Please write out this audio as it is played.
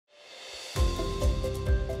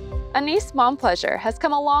Annise Montplaisir has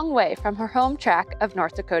come a long way from her home track of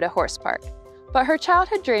North Dakota Horse Park, but her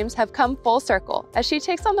childhood dreams have come full circle as she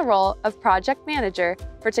takes on the role of project manager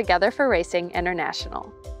for Together for Racing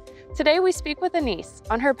International. Today we speak with Annise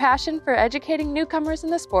on her passion for educating newcomers in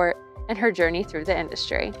the sport and her journey through the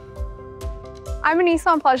industry. I'm Annise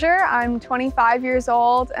Montplaisir. I'm 25 years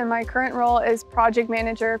old and my current role is project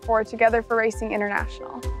manager for Together for Racing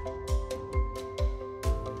International.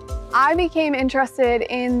 I became interested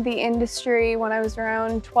in the industry when I was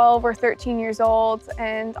around 12 or 13 years old,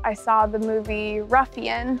 and I saw the movie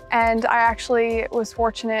Ruffian, and I actually was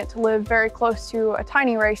fortunate to live very close to a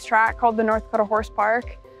tiny racetrack called the North Dakota Horse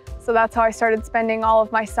Park. So that's how I started spending all of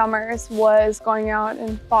my summers, was going out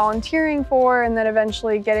and volunteering for, and then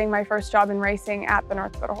eventually getting my first job in racing at the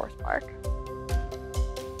North Dakota Horse Park.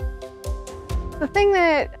 The thing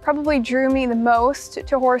that probably drew me the most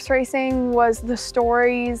to horse racing was the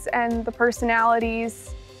stories and the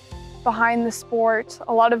personalities behind the sport,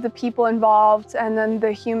 a lot of the people involved, and then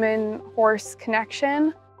the human-horse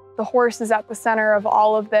connection. The horse is at the center of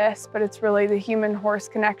all of this, but it's really the human-horse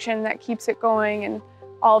connection that keeps it going, and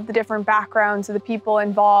all of the different backgrounds of the people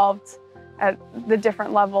involved at the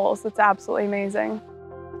different levels. It's absolutely amazing.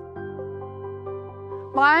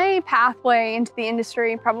 My pathway into the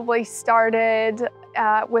industry probably started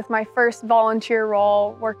with my first volunteer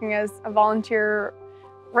role, working as a volunteer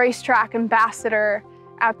racetrack ambassador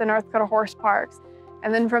at the North Dakota Horse Parks.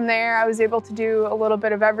 And then from there, I was able to do a little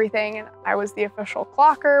bit of everything. And I was the official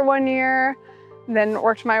clocker one year, then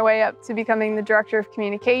worked my way up to becoming the director of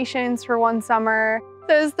communications for one summer.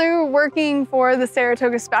 So it was through working for the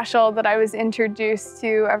Saratoga Special that I was introduced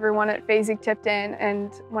to everyone at Fasig-Tipton,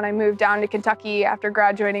 and when I moved down to Kentucky after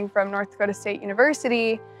graduating from North Dakota State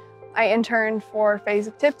University, I interned for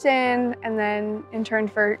Fasig-Tipton and then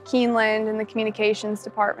interned for Keeneland in the communications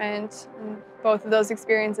department, and both of those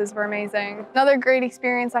experiences were amazing. Another great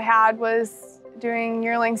experience I had was doing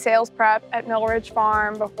yearling sales prep at Mill Ridge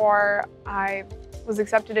Farm before I was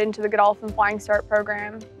accepted into the Godolphin Flying Start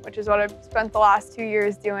program, which is what I've spent the last 2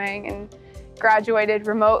 years doing, and graduated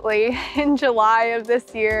remotely in July of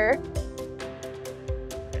this year.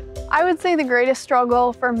 I would say the greatest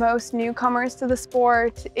struggle for most newcomers to the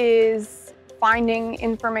sport is finding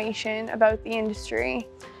information about the industry.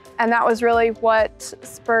 And that was really what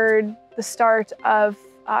spurred the start of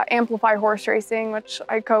Amplify Horse Racing, which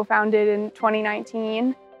I co-founded in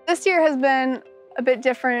 2019. This year has been a bit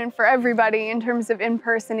different for everybody in terms of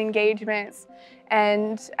in-person engagements.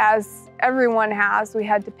 And as everyone has, we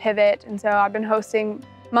had to pivot. And so I've been hosting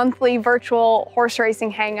monthly virtual horse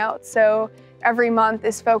racing hangouts. So every month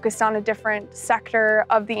is focused on a different sector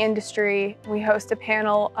of the industry. We host a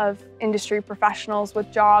panel of industry professionals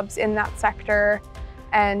with jobs in that sector,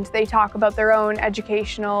 and they talk about their own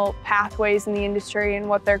educational pathways in the industry and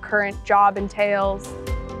what their current job entails.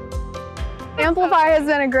 Amplify has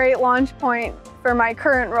been a great launch point for my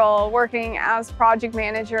current role, working as project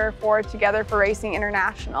manager for Together for Racing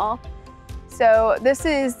International. So this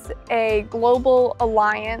is a global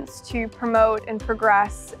alliance to promote and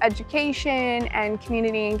progress education and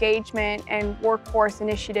community engagement and workforce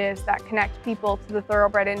initiatives that connect people to the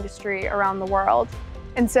thoroughbred industry around the world.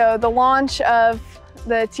 And so the launch of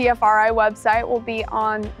the TFRI website will be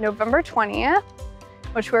on November 20th,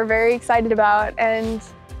 which we're very excited about. And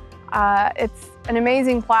it's an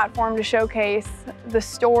amazing platform to showcase the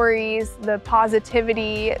stories, the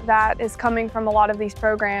positivity that is coming from a lot of these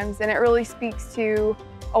programs, and it really speaks to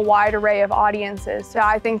a wide array of audiences. So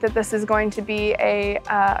I think that this is going to be a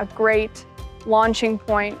great launching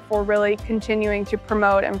point for really continuing to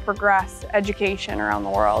promote and progress education around the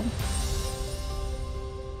world.